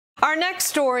Our next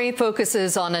story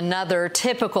focuses on another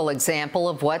typical example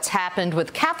of what's happened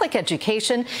with Catholic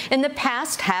education in the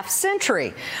past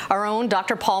half-century. Our own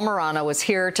Dr. Paul Marano is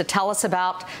here to tell us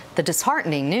about the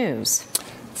disheartening news.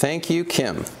 Thank you,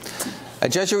 Kim. A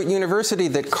Jesuit university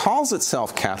that calls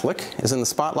itself Catholic is in the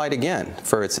spotlight again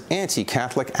for its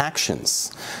anti-Catholic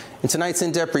actions. In tonight's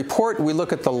in-depth report, we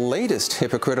look at the latest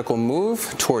hypocritical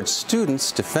move towards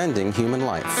students defending human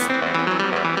life.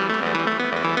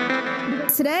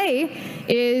 Today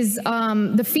is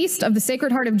the Feast of the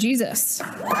Sacred Heart of Jesus.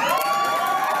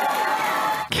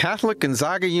 Catholic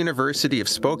Gonzaga University of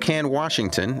Spokane,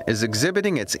 Washington is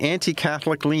exhibiting its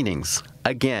anti-Catholic leanings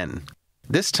again.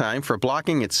 This time for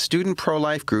blocking its student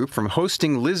pro-life group from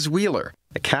hosting Liz Wheeler,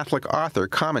 a Catholic author,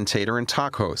 commentator, and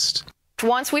talk host.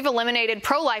 Once we've eliminated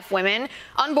pro-life women,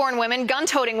 unborn women,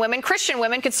 gun-toting women, Christian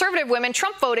women, conservative women,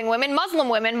 Trump-voting women, Muslim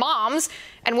women, moms,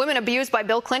 and women abused by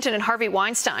Bill Clinton and Harvey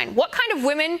Weinstein. What kind of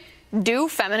women do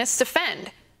feminists defend?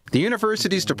 The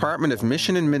university's Department of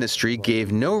Mission and Ministry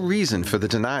gave no reason for the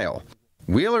denial.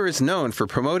 Wheeler is known for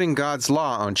promoting God's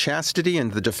law on chastity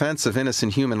and the defense of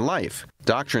innocent human life,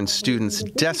 doctrine students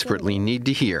desperately need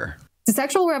to hear. The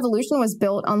sexual revolution was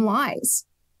built on lies.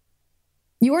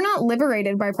 You are not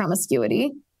liberated by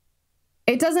promiscuity.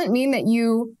 It doesn't mean that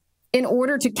you, in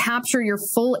order to capture your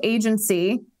full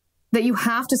agency, that you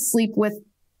have to sleep with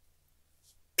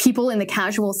people in the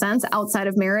casual sense outside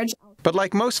of marriage. But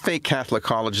like most fake Catholic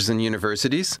colleges and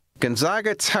universities,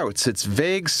 Gonzaga touts its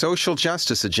vague social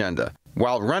justice agenda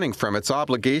while running from its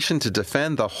obligation to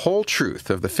defend the whole truth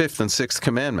of the 5th and 6th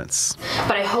commandments.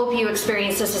 But I hope you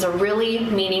experience this as a really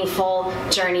meaningful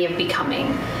journey of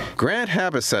becoming. Grant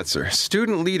Habesetzer,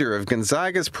 student leader of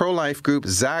Gonzaga's pro-life group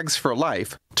Zags for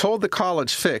Life, told the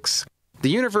College Fix, the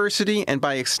university, and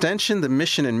by extension the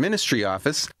Mission and Ministry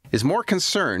Office, is more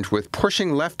concerned with pushing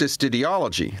leftist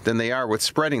ideology than they are with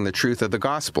spreading the truth of the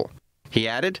gospel. He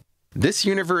added, this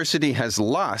university has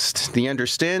lost the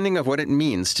understanding of what it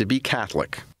means to be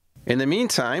Catholic. In the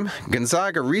meantime,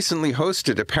 Gonzaga recently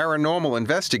hosted a paranormal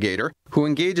investigator who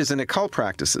engages in occult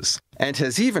practices and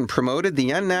has even promoted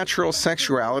the unnatural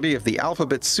sexuality of the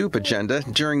alphabet soup agenda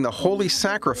during the holy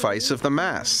sacrifice of the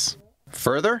Mass.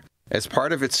 Further, as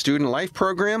part of its student life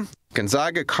program,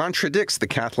 Gonzaga contradicts the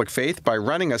Catholic faith by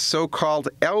running a so-called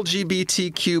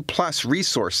LGBTQ+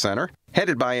 resource center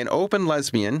headed by an open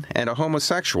lesbian and a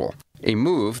homosexual, a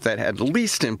move that at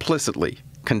least implicitly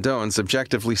condones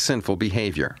objectively sinful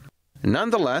behavior.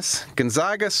 Nonetheless,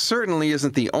 Gonzaga certainly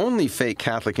isn't the only fake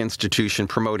Catholic institution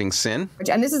promoting sin.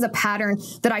 And this is a pattern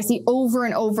that I see over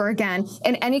and over again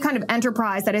in any kind of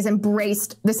enterprise that has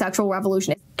embraced the sexual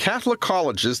revolution. Catholic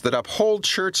colleges that uphold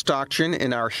church doctrine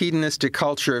in our hedonistic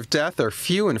culture of death are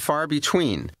few and far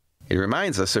between. It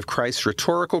reminds us of Christ's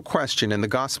rhetorical question in the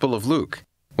Gospel of Luke.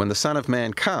 When the Son of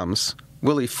Man comes,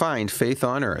 will he find faith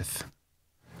on earth?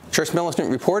 Church Militant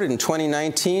reported in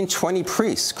 2019, 20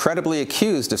 priests credibly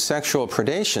accused of sexual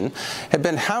predation had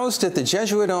been housed at the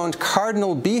Jesuit-owned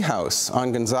Cardinal Bee House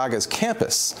on Gonzaga's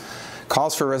campus.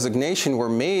 Calls for resignation were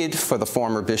made for the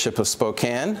former Bishop of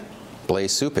Spokane,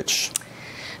 Blaise Cupich.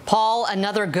 Paul,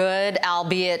 another good,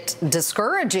 albeit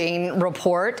discouraging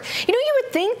report. You know, you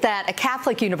would think that a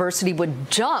Catholic university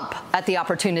would jump at the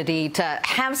opportunity to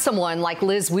have someone like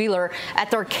Liz Wheeler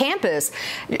at their campus.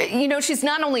 You know, she's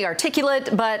not only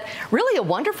articulate, but really a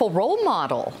wonderful role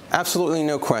model. Absolutely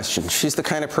no question. She's the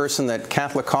kind of person that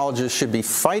Catholic colleges should be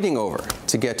fighting over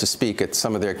to get to speak at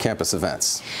some of their campus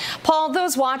events. Paul,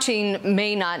 those watching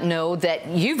may not know that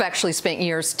you've actually spent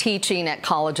years teaching at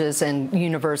colleges and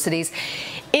universities.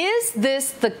 Is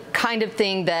this the kind of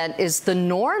thing that is the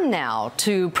norm now,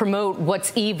 to promote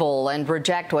what's evil and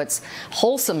reject what's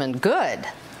wholesome and good?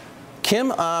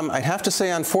 Kim, I'd have to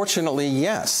say, unfortunately,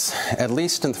 yes, at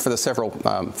least for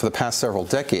the past several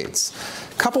decades.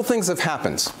 A couple things have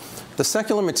happened. The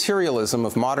secular materialism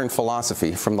of modern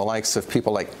philosophy, from the likes of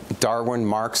people like Darwin,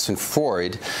 Marx, and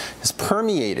Freud, has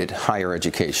permeated higher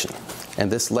education.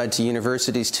 And this led to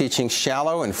universities teaching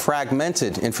shallow and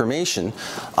fragmented information,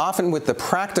 often with the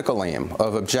practical aim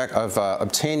of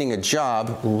obtaining a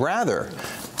job rather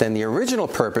than the original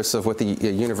purpose of what the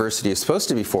university is supposed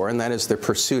to be for, and that is the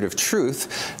pursuit of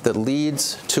truth that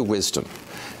leads to wisdom.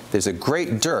 There's a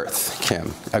great dearth,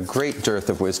 Kim, a great dearth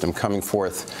of wisdom coming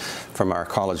forth from our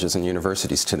colleges and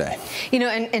universities today. You know,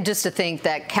 and just to think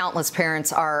that countless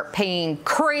parents are paying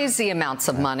crazy amounts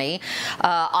of money,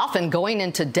 often going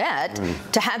into debt,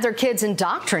 to have their kids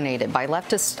indoctrinated by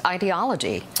leftist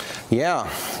ideology. Yeah.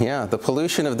 The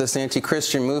pollution of this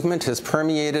anti-Christian movement has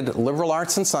permeated liberal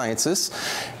arts and sciences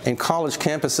and college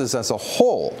campuses as a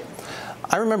whole.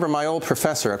 I remember my old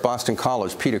professor at Boston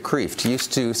College, Peter Kreeft,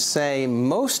 used to say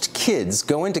most kids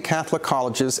go into Catholic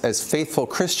colleges as faithful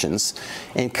Christians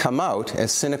and come out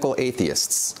as cynical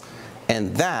atheists.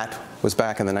 And that was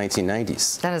back in the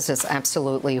 1990s. That is just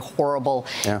absolutely horrible,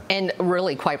 and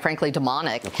really, quite frankly,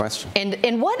 demonic. No question.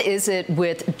 And what is it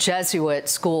with Jesuit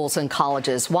schools and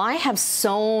colleges? Why have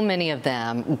so many of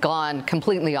them gone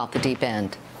completely off the deep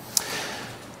end?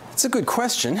 It's a good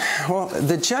question. Well,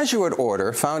 the Jesuit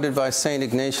order, founded by St.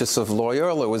 Ignatius of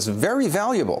Loyola, was a very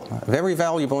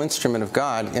valuable instrument of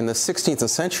God in the 16th and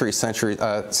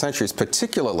centuries,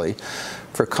 particularly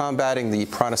for combating the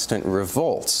Protestant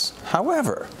revolts.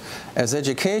 However, as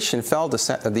education fell to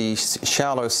the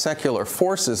shallow secular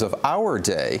forces of our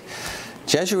day,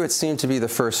 Jesuits seem to be the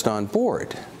first on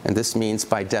board, and this means,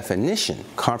 by definition,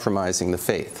 compromising the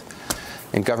faith.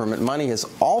 And government money has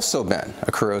also been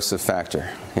a corrosive factor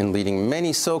in leading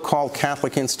many so-called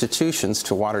Catholic institutions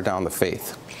to water down the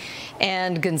faith.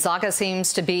 And Gonzaga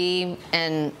seems to be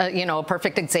a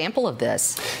perfect example of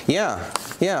this. Yeah.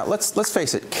 Let's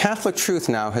face it. Catholic truth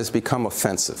now has become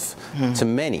offensive to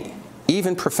many,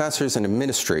 even professors and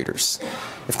administrators.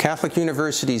 If Catholic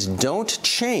universities don't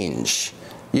change,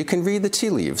 you can read the tea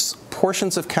leaves.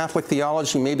 Portions of Catholic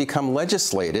theology may become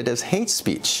legislated as hate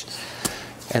speech.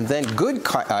 And then good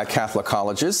Catholic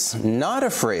colleges, not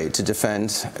afraid to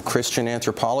defend Christian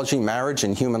anthropology, marriage,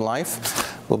 and human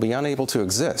life, will be unable to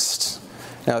exist.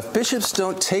 Now, if bishops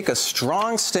don't take a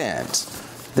strong stand,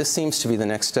 this seems to be the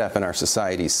next step in our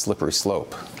society's slippery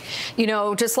slope. You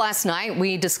know, just last night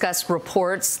we discussed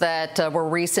reports that were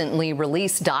recently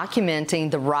released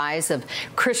documenting the rise of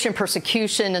Christian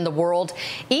persecution in the world,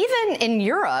 even in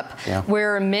Europe,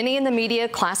 where many in the media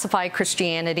classify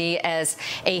Christianity as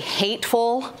a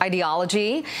hateful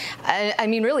ideology. I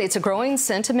mean, really, it's a growing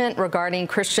sentiment regarding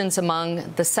Christians among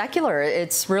the secular.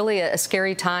 It's really a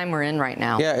scary time we're in right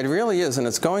now. Yeah, it really is, and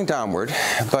it's going downward.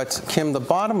 But, Kim, the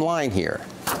bottom line here,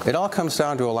 it all comes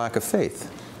down to a lack of faith.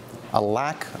 A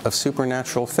lack of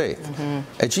supernatural faith.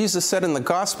 As Jesus said in the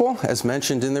gospel, as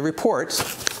mentioned in the report,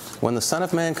 when the Son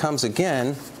of Man comes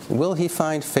again, will he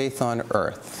find faith on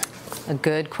earth? A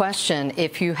good question.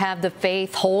 If you have the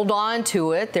faith, hold on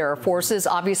to it. There are forces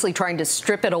obviously trying to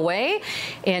strip it away.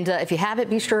 And if you have it,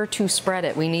 be sure to spread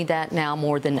it. We need that now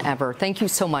more than ever. Thank you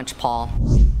so much, Paul.